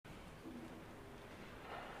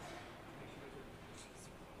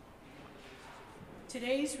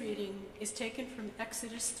Today's reading is taken from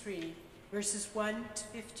Exodus 3, verses 1 to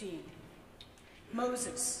 15.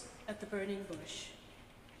 Moses at the burning bush.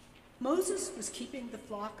 Moses was keeping the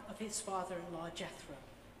flock of his father-in-law Jethro,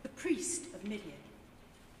 the priest of Midian.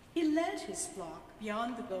 He led his flock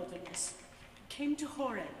beyond the wilderness and came to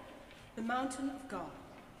Horeb, the mountain of God.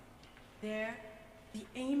 There, the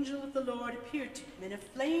angel of the Lord appeared to him in a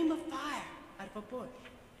flame of fire out of a bush.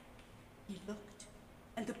 He looked,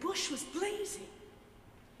 and the bush was blazing,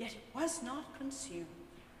 yet it was not consumed.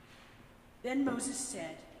 Then Moses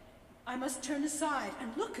said, I must turn aside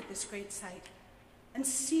and look at this great sight and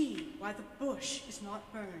see why the bush is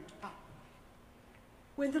not burned up.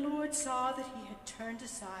 When the Lord saw that he had turned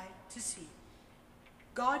aside to see,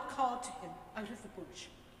 God called to him out of the bush,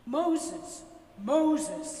 Moses,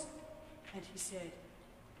 Moses. And he said,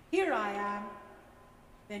 Here I am.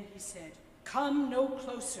 Then he said, Come no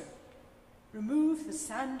closer. Remove the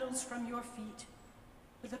sandals from your feet,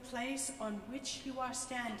 for the place on which you are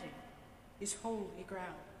standing is holy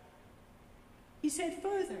ground. He said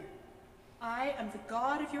further, I am the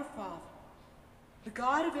God of your father, the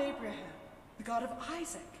God of Abraham, the God of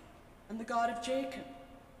Isaac, and the God of Jacob.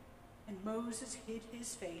 And Moses hid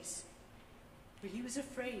his face, for he was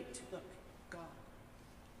afraid to look at God.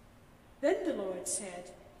 Then the Lord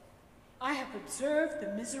said, I have observed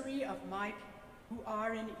the misery of my people who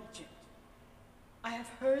are in Egypt. I have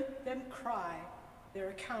heard them cry their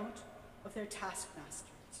account of their taskmasters.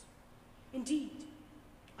 Indeed,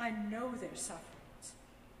 I know their sufferings,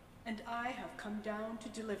 and I have come down to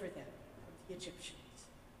deliver them from the Egyptians,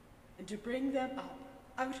 and to bring them up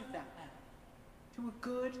out of that land to a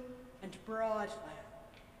good and broad land,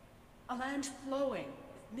 a land flowing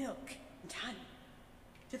with milk and honey,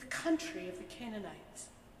 to the country of the Canaanites,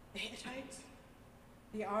 the Hittites,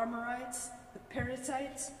 the Amorites, the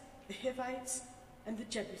Perizzites, the Hivites, and the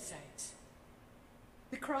Jebusites.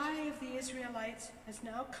 The cry of the Israelites has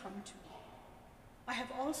now come to me. I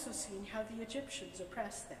have also seen how the Egyptians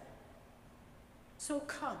oppress them. So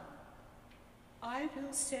come, I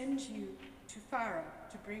will send you to Pharaoh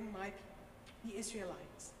to bring my people, the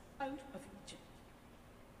Israelites, out of Egypt.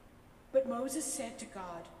 But Moses said to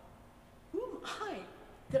God, Who am I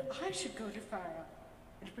that I should go to Pharaoh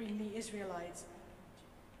and bring the Israelites out of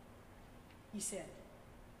Egypt? He said,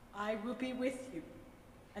 I will be with you,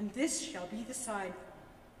 and this shall be the sign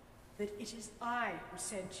for you, that it is I who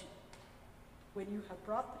sent you. When you have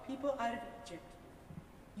brought the people out of Egypt,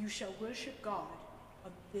 you shall worship God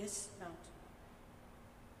on this mountain.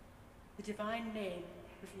 The divine name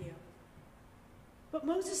revealed. But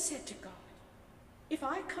Moses said to God, If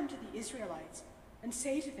I come to the Israelites and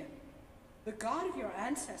say to them, The God of your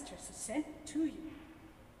ancestors has sent to you,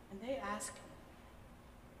 and they ask me,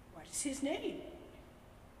 What is his name?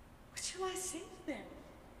 What shall I say to them?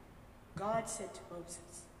 God said to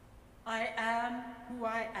Moses, I am who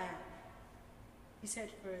I am. He said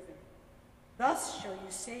further, Thus shall you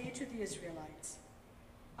say to the Israelites,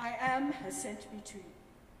 I am has sent me to you.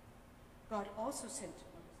 God also said to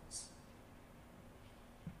Moses,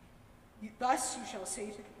 Thus you shall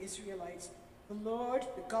say to the Israelites, The Lord,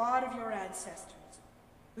 the God of your ancestors,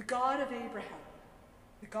 the God of Abraham,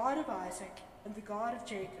 the God of Isaac, and the God of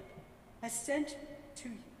Jacob, has sent me to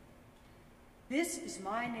you. This is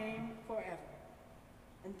my name forever,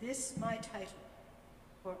 and this my title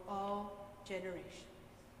for all generations.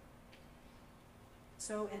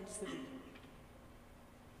 So ends the reading.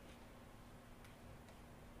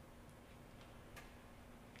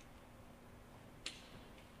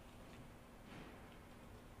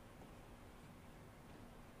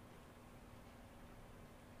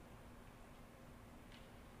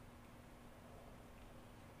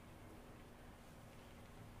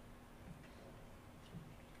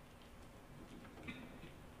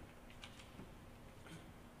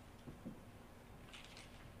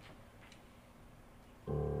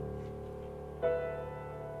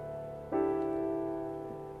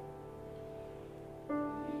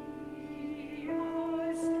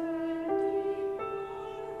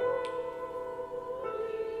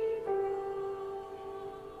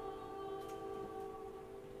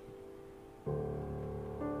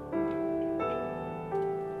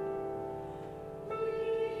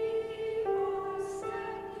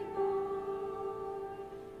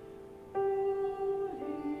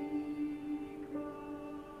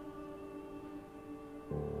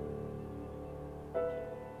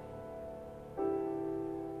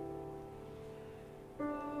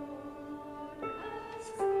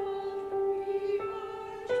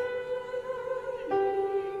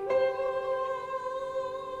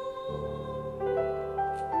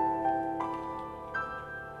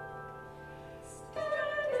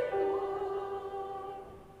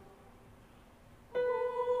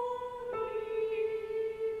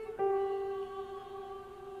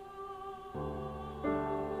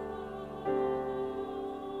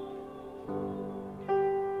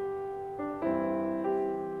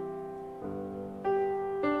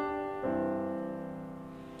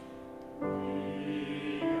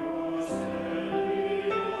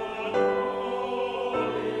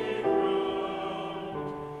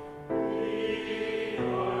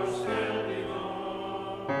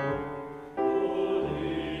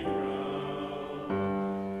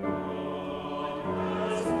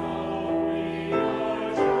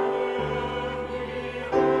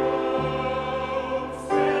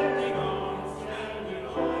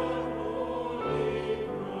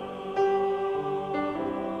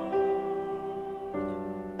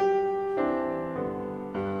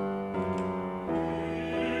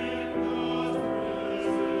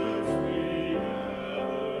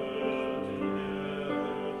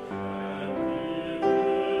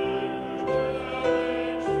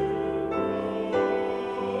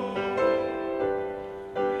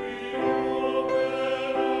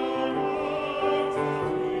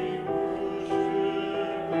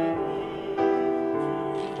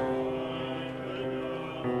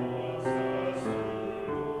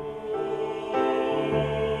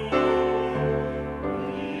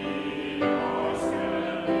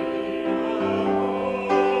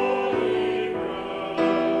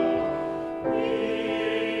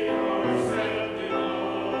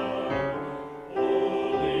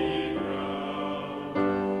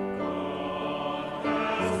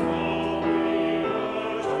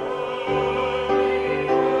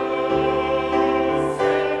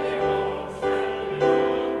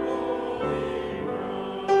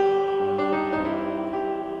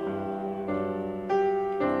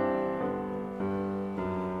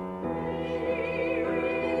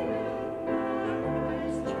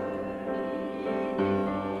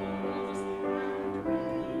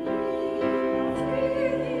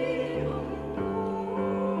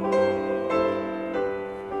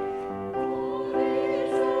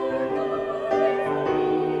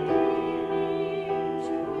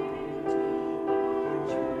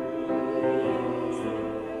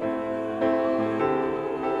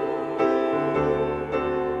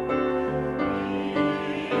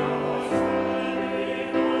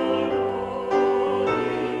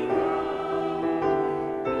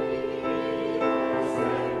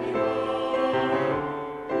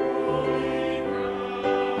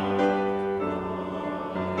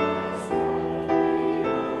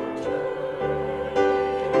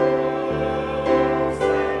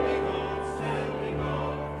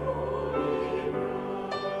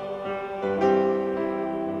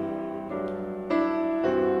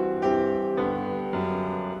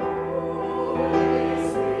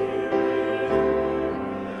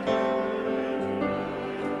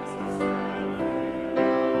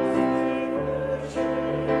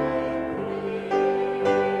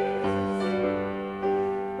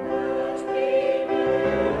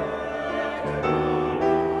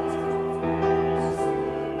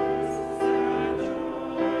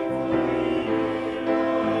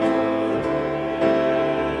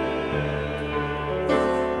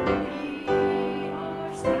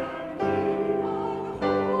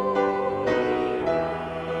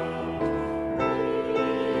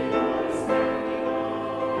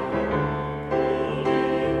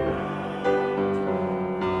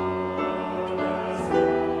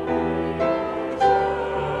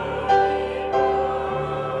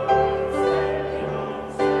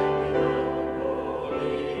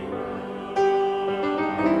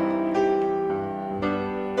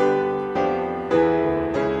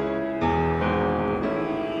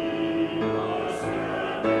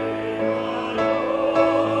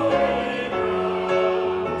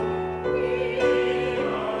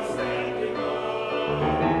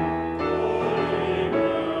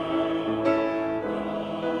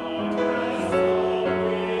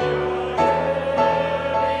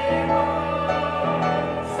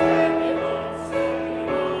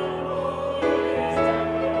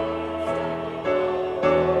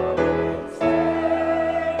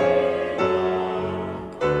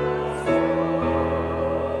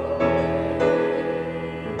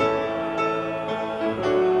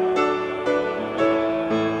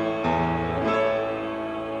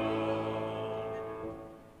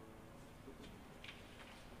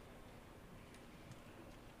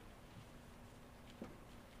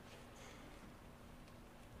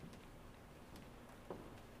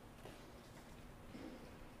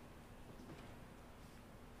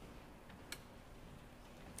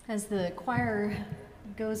 As the choir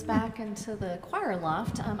goes back into the choir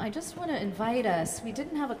loft, I just want to invite us. We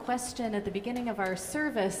didn't have a question at the beginning of our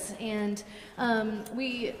service, and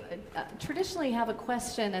we traditionally have a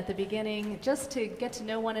question at the beginning just to get to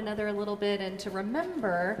know one another a little bit and to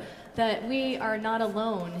remember that we are not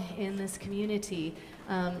alone in this community.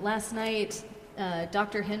 Last night,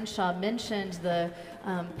 Dr. Henshaw mentioned the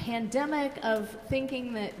pandemic of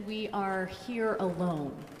thinking that we are here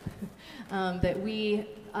alone, that we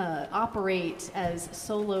operate as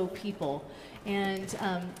solo people. And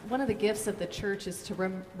one of the gifts of the church is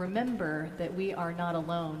to remember that we are not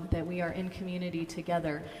alone, that we are in community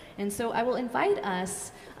together. And so I will invite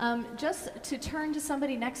us just to turn to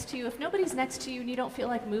somebody next to you. If nobody's next to you and you don't feel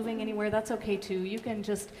like moving anywhere, that's okay too. You can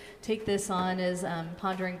just take this on as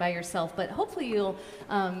pondering by yourself. But hopefully you'll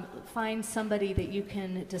find somebody that you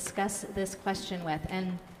can discuss this question with.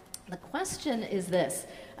 And the question is this.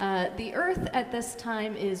 The earth at this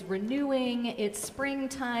time is renewing, it's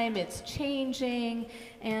springtime, it's changing,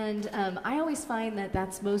 and I always find that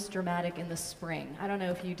that's most dramatic in the spring. I don't know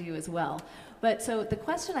if you do as well. But so the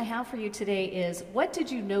question I have for you today is, what did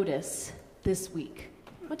you notice this week?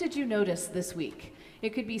 What did you notice this week?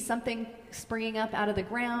 It could be something springing up out of the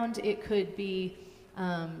ground, it could be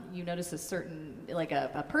you notice a certain, like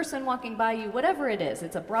a person walking by you, whatever it is,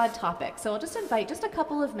 it's a broad topic. So I'll just invite just a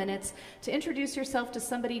couple of minutes to introduce yourself to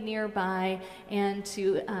somebody nearby and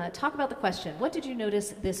to talk about the question. What did you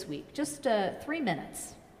notice this week? Just 3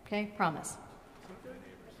 minutes, okay? Promise.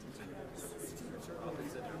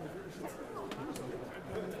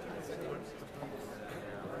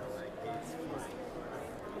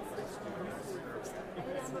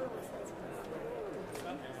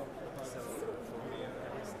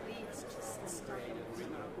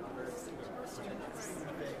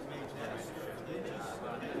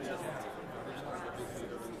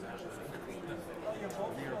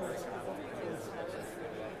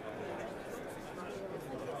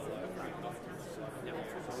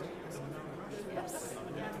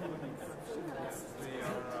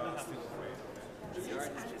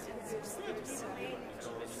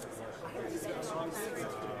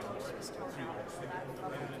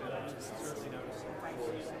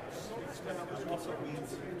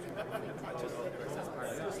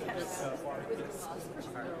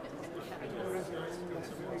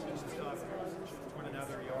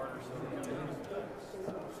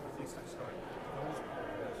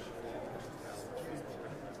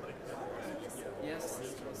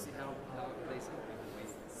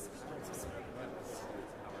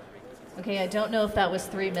 Okay, I don't know if that was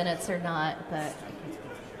 3 minutes or not, but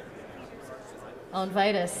I'll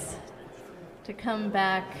invite us to come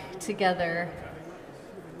back together.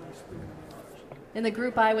 In the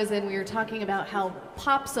group I was in, we were talking about how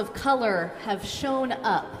pops of color have shown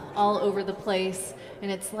up all over the place,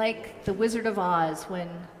 and it's like the Wizard of Oz when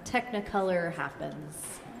Technicolor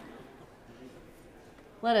happens.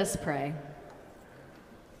 Let us pray.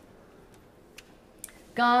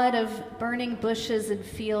 God of burning bushes and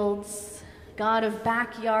fields, God of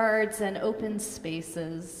backyards and open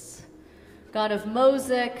spaces, God of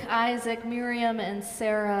Mosek, Isaac, Miriam, and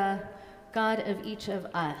Sarah, God of each of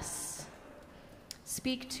us,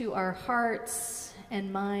 speak to our hearts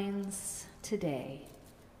and minds today.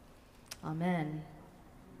 Amen.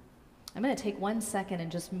 I'm going to take 1 second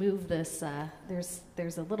and just move this.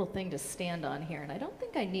 There's a little thing to stand on here, and I don't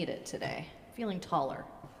think I need it today. Feeling taller.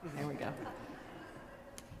 There we go.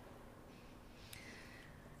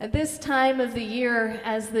 At this time of the year,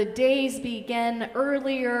 as the days begin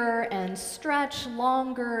earlier and stretch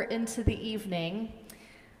longer into the evening,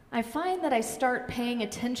 I find that I start paying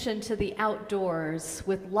attention to the outdoors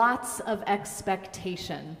with lots of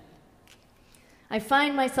expectation. I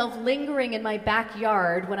find myself lingering in my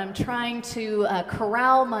backyard when I'm trying to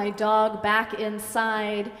corral my dog back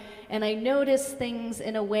inside, and I notice things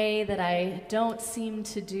in a way that I don't seem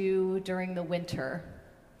to do during the winter.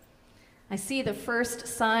 I see the first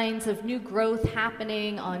signs of new growth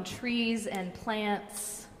happening on trees and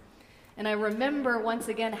plants, and I remember once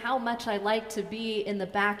again how much I like to be in the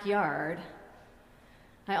backyard.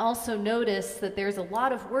 I also notice that there's a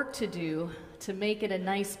lot of work to do to make it a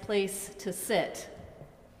nice place to sit.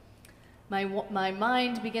 My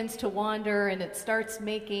mind begins to wander, and it starts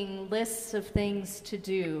making lists of things to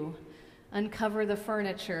do. Uncover the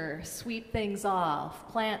furniture, sweep things off,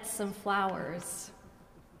 plant some flowers.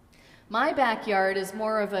 My backyard is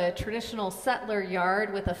more of a traditional settler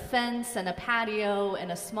yard with a fence and a patio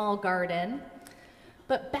and a small garden.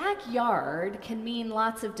 But backyard can mean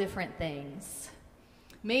lots of different things.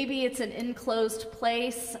 Maybe it's an enclosed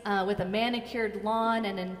place with a manicured lawn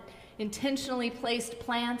and intentionally placed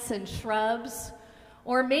plants and shrubs.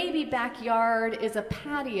 Or maybe backyard is a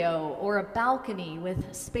patio or a balcony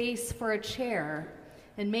with space for a chair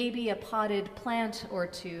and maybe a potted plant or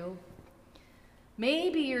two.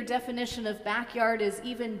 Maybe your definition of backyard is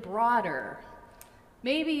even broader.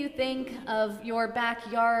 Maybe you think of your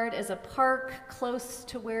backyard as a park close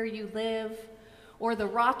to where you live, or the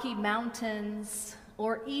Rocky Mountains,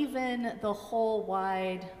 or even the whole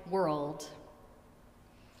wide world.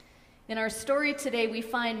 In our story today, we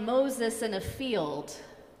find Moses in a field,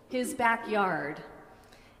 his backyard,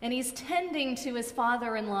 and he's tending to his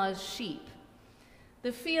father-in-law's sheep.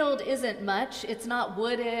 The field isn't much. It's not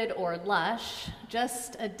wooded or lush,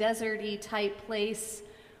 just a deserty type place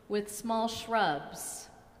with small shrubs,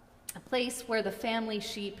 a place where the family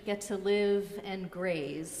sheep get to live and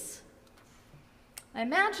graze. I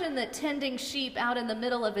imagine that tending sheep out in the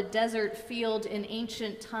middle of a desert field in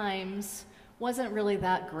ancient times wasn't really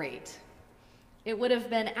that great. It would have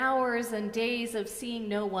been hours and days of seeing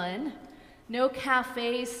no one, no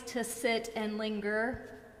cafes to sit and linger,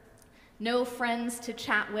 no friends to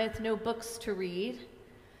chat with, no books to read.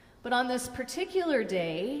 But on this particular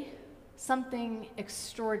day, something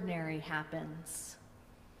extraordinary happens.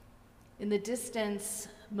 In the distance,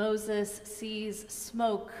 Moses sees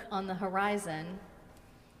smoke on the horizon.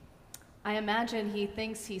 I imagine he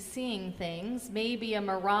thinks he's seeing things, maybe a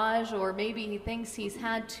mirage, or maybe he thinks he's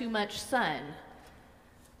had too much sun.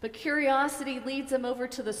 But curiosity leads him over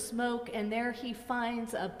to the smoke, and there he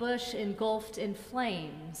finds a bush engulfed in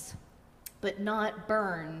flames, but not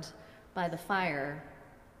burned by the fire.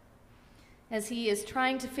 As he is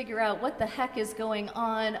trying to figure out what the heck is going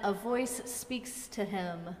on, a voice speaks to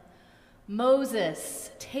him.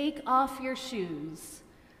 Moses, take off your shoes.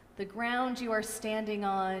 The ground you are standing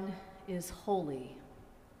on is holy.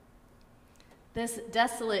 This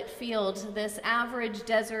desolate field, this average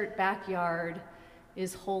desert backyard,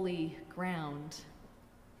 is holy ground.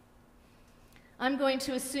 I'm going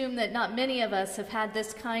to assume that not many of us have had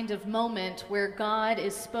this kind of moment where God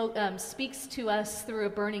speaks to us through a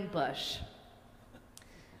burning bush.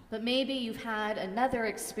 But maybe you've had another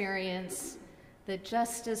experience that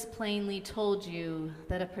just as plainly told you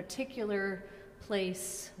that a particular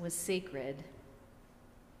place was sacred.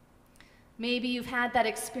 Maybe you've had that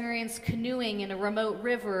experience canoeing in a remote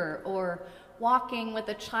river, or walking with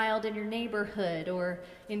a child in your neighborhood, or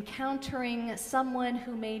encountering someone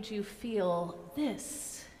who made you feel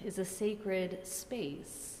this is a sacred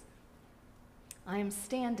space. I am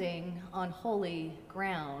standing on holy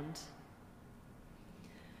ground.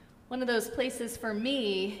 One of those places for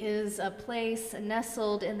me is a place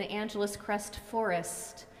nestled in the Angeles Crest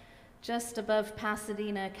Forest, just above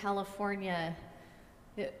Pasadena, California.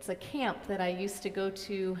 It's a camp that I used to go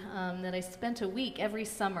to that I spent a week every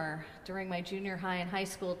summer during my junior high and high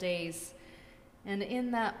school days. And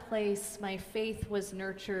in that place, my faith was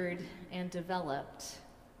nurtured and developed.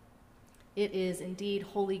 It is indeed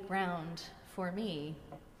holy ground for me.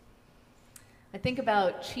 I think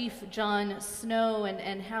about Chief John Snow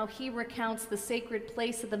and how he recounts the sacred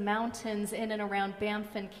place of the mountains in and around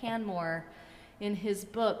Banff and Canmore in his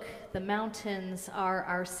book, The Mountains Are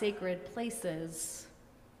Our Sacred Places.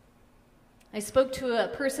 I spoke to a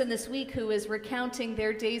person this week who was recounting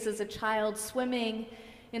their days as a child swimming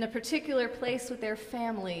in a particular place with their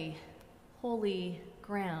family, holy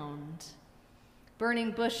ground.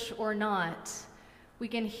 Burning bush or not, we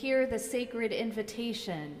can hear the sacred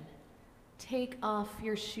invitation, take off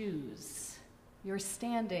your shoes. You're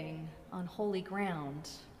standing on holy ground.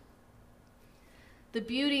 The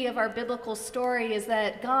beauty of our biblical story is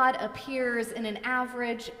that God appears in an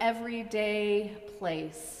average, everyday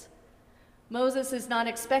place. Moses is not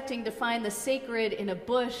expecting to find the sacred in a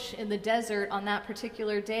bush in the desert on that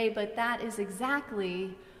particular day, but that is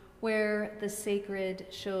exactly where the sacred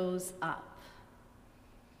shows up.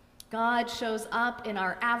 God shows up in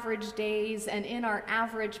our average days and in our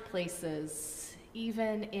average places,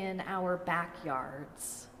 even in our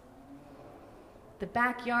backyards. The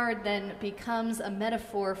backyard then becomes a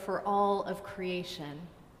metaphor for all of creation.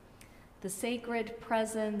 The sacred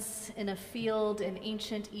presence in a field in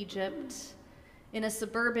ancient Egypt, in a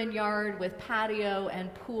suburban yard with patio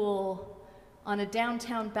and pool, on a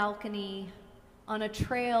downtown balcony, on a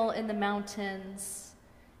trail in the mountains,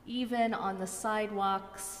 even on the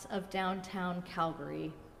sidewalks of downtown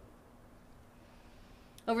Calgary.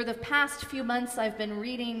 Over the past few months, I've been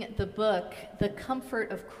reading the book, The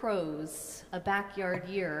Comfort of Crows, A Backyard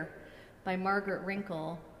Year, by Margaret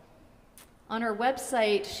Wrinkle. On her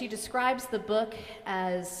website, she describes the book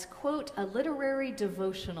as, quote, a literary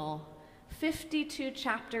devotional, 52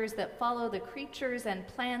 chapters that follow the creatures and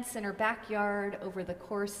plants in her backyard over the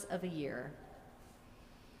course of a year.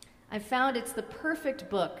 I found it's the perfect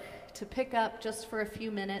book to pick up just for a few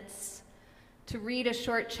minutes, to read a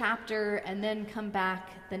short chapter and then come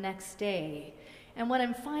back the next day. And what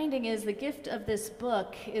I'm finding is the gift of this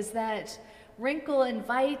book is that Wrinkle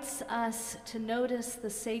invites us to notice the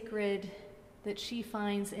sacred that she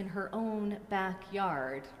finds in her own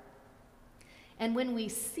backyard. And when we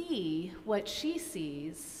see what she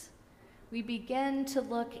sees, we begin to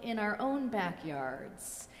look in our own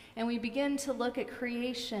backyards, and we begin to look at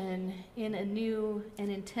creation in a new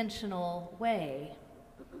and intentional way.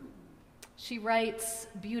 She writes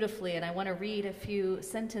beautifully, and I want to read a few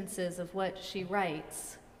sentences of what she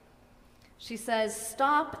writes. She says,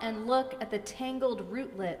 "Stop and look at the tangled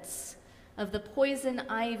rootlets of the poison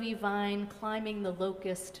ivy vine climbing the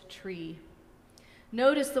locust tree.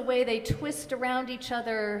 Notice the way they twist around each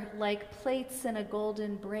other like plaits in a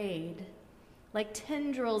golden braid, like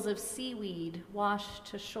tendrils of seaweed washed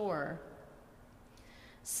to shore.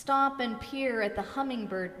 Stop and peer at the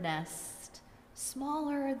hummingbird nest,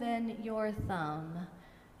 smaller than your thumb,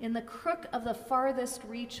 in the crook of the farthest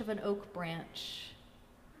reach of an oak branch.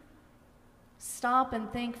 Stop and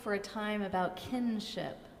think for a time about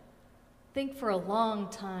kinship. Think for a long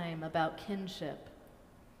time about kinship.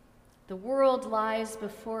 The world lies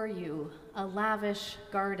before you, a lavish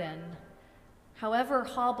garden. However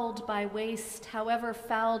hobbled by waste, however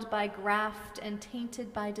fouled by graft and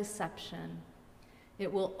tainted by deception,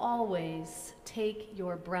 it will always take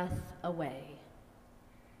your breath away.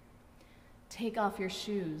 Take off your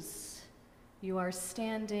shoes. You are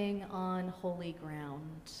standing on holy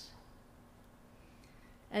ground."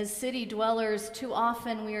 As city dwellers, too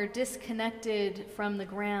often we are disconnected from the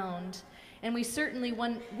ground, and we certainly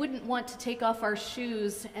wouldn't want to take off our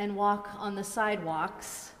shoes and walk on the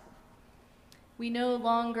sidewalks. We no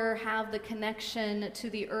longer have the connection to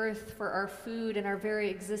the earth for our food and our very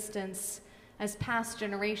existence as past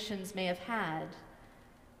generations may have had.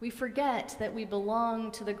 We forget that we belong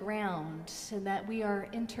to the ground and that we are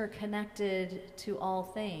interconnected to all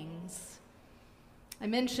things. I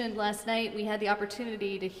mentioned last night we had the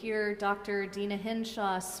opportunity to hear Dr. Dina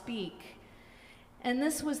Henshaw speak, and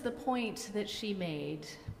this was the point that she made,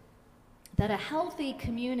 that a healthy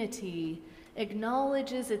community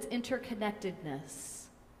acknowledges its interconnectedness.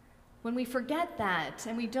 When we forget that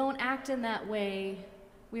and we don't act in that way,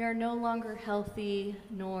 we are no longer healthy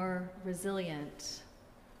nor resilient.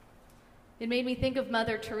 It made me think of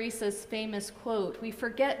Mother Teresa's famous quote, "We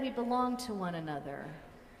forget we belong to one another."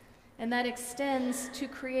 And that extends to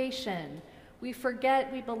creation. We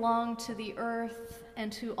forget we belong to the earth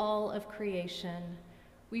and to all of creation.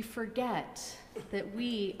 We forget that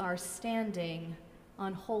we are standing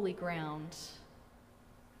on holy ground.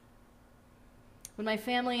 When my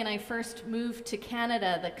family and I first moved to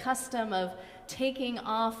Canada, the custom of taking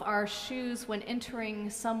off our shoes when entering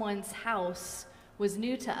someone's house was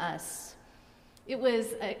new to us. It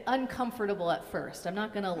was uncomfortable at first, I'm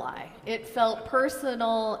not going to lie. It felt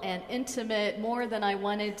personal and intimate, more than I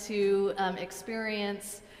wanted to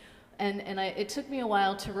experience. And it took me a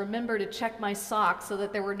while to remember to check my socks so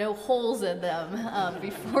that there were no holes in them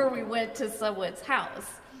before we went to someone's house.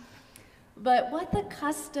 But what the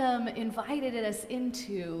custom invited us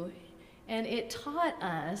into, and it taught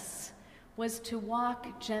us, was to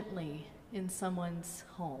walk gently in someone's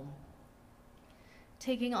home.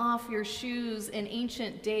 Taking off your shoes in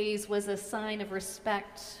ancient days was a sign of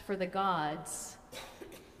respect for the gods.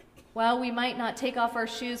 While we might not take off our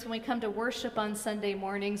shoes when we come to worship on Sunday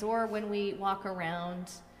mornings or when we walk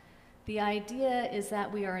around, the idea is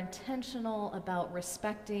that we are intentional about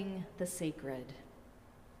respecting the sacred.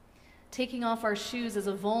 Taking off our shoes is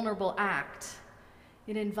a vulnerable act.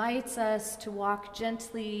 It invites us to walk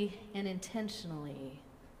gently and intentionally.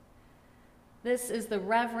 This is the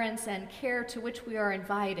reverence and care to which we are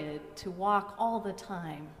invited to walk all the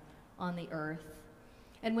time on the earth.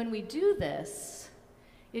 And when we do this,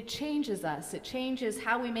 it changes us. It changes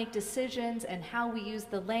how we make decisions and how we use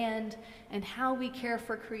the land and how we care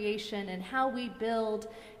for creation and how we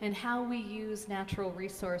build and how we use natural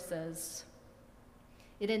resources.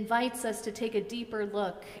 It invites us to take a deeper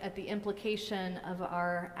look at the implication of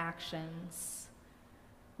our actions.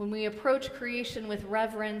 When we approach creation with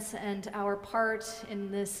reverence and our part in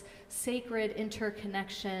this sacred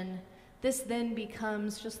interconnection, this then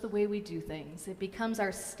becomes just the way we do things. It becomes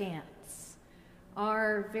our stance,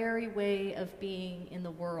 our very way of being in the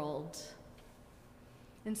world.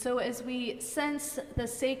 And so as we sense the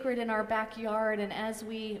sacred in our backyard and as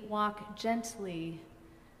we walk gently,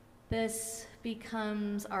 this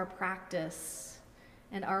becomes our practice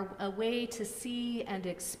and a way to see and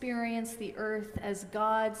experience the earth as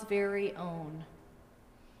God's very own.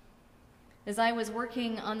 As I was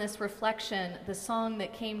working on this reflection, the song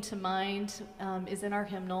that came to mind is in our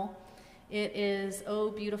hymnal. It is "Oh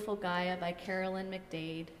Beautiful Gaia" by Carolyn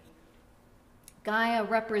McDade. Gaia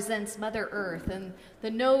represents Mother Earth, and the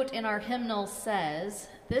note in our hymnal says,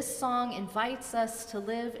 "This song invites us to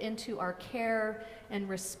live into our care and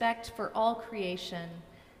respect for all creation,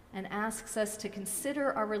 and asks us to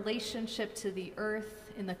consider our relationship to the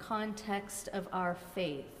earth in the context of our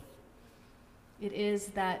faith." It is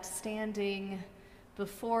that standing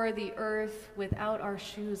before the earth without our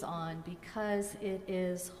shoes on, because it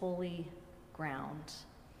is holy ground.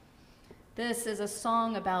 This is a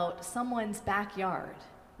song about someone's backyard,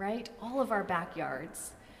 right? All of our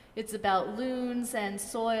backyards. It's about loons and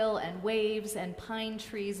soil and waves and pine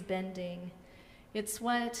trees bending. It's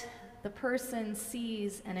what the person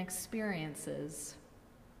sees and experiences.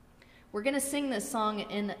 We're going to sing this song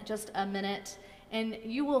in just a minute, and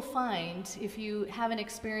you will find, if you haven't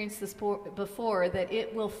experienced this before, that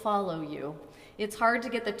it will follow you. It's hard to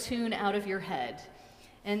get the tune out of your head.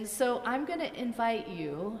 And so I'm going to invite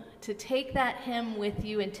you to take that hymn with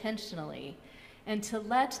you intentionally and to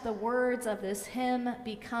let the words of this hymn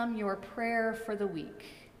become your prayer for the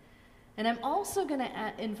week. And I'm also going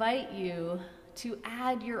to invite you to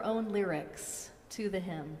add your own lyrics to the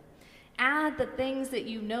hymn. Add the things that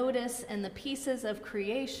you notice and the pieces of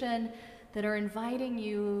creation that are inviting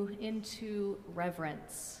you into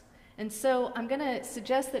reverence. And so I'm going to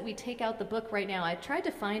suggest that we take out the book right now. I tried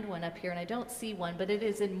to find one up here, and I don't see one, but it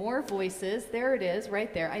is in More Voices. There it is,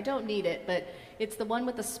 right there. I don't need it, but it's the one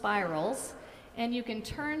with the spirals. And you can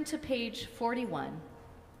turn to page 41.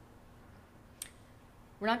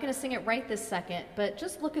 We're not going to sing it right this second, but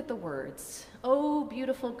just look at the words. Oh,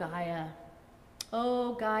 beautiful Gaia.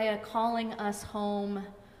 Oh, Gaia calling us home.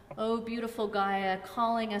 Oh, beautiful Gaia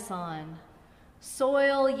calling us on.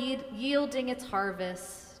 Soil yielding its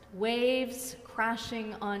harvest, waves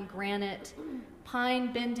crashing on granite,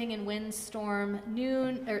 pine bending in windstorm,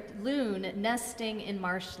 loon nesting in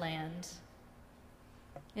marshland.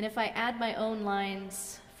 And if I add my own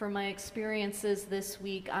lines for my experiences this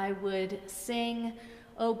week, I would sing,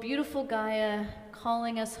 "Oh, beautiful Gaia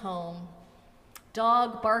calling us home,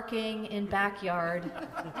 dog barking in backyard,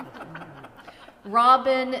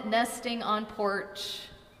 robin nesting on porch,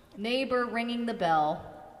 neighbor ringing the bell,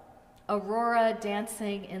 aurora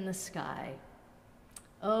dancing in the sky.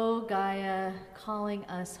 Oh, Gaia calling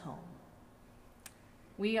us home."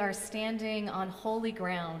 We are standing on holy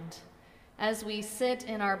ground as we sit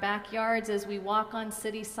in our backyards, as we walk on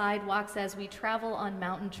city sidewalks, as we travel on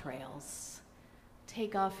mountain trails.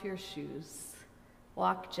 Take off your shoes,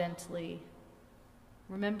 walk gently.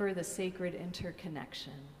 Remember the sacred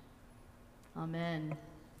interconnection. Amen.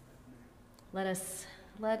 Let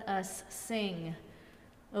us sing,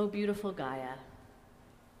 "Oh, beautiful Gaia."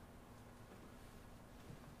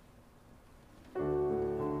 Oh,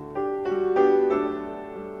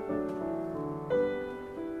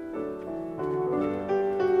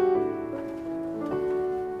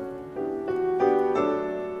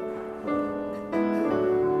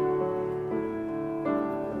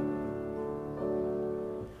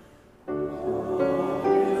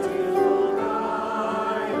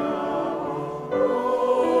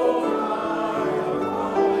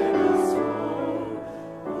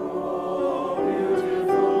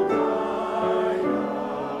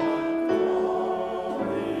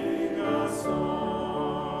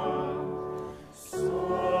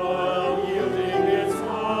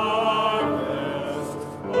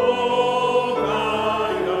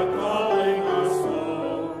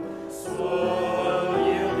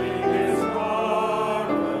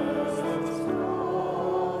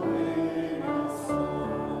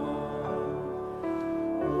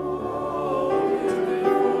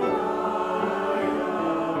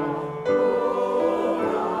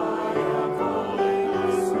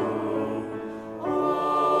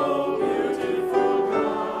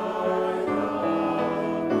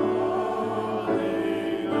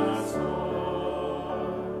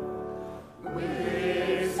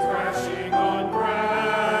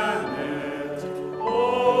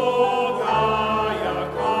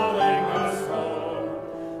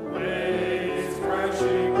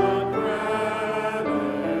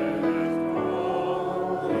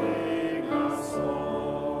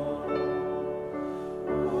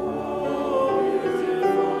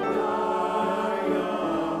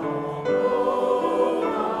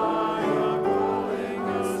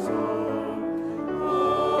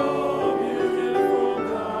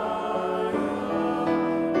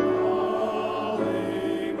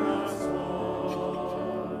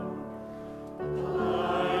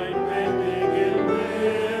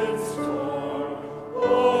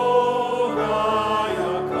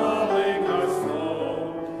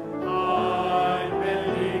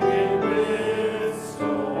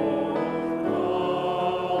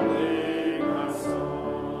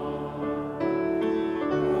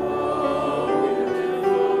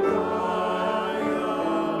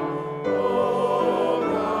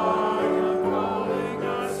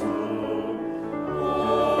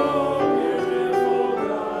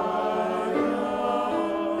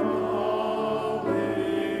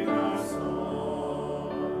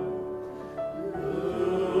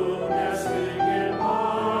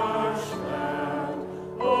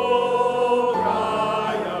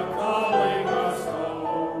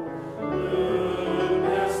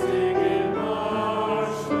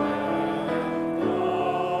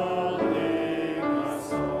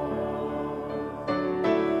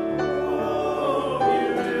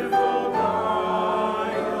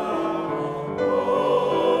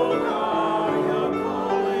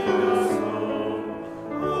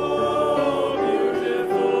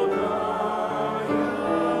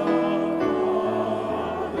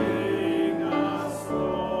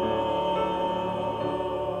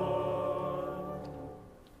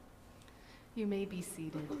 You may be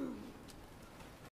seated.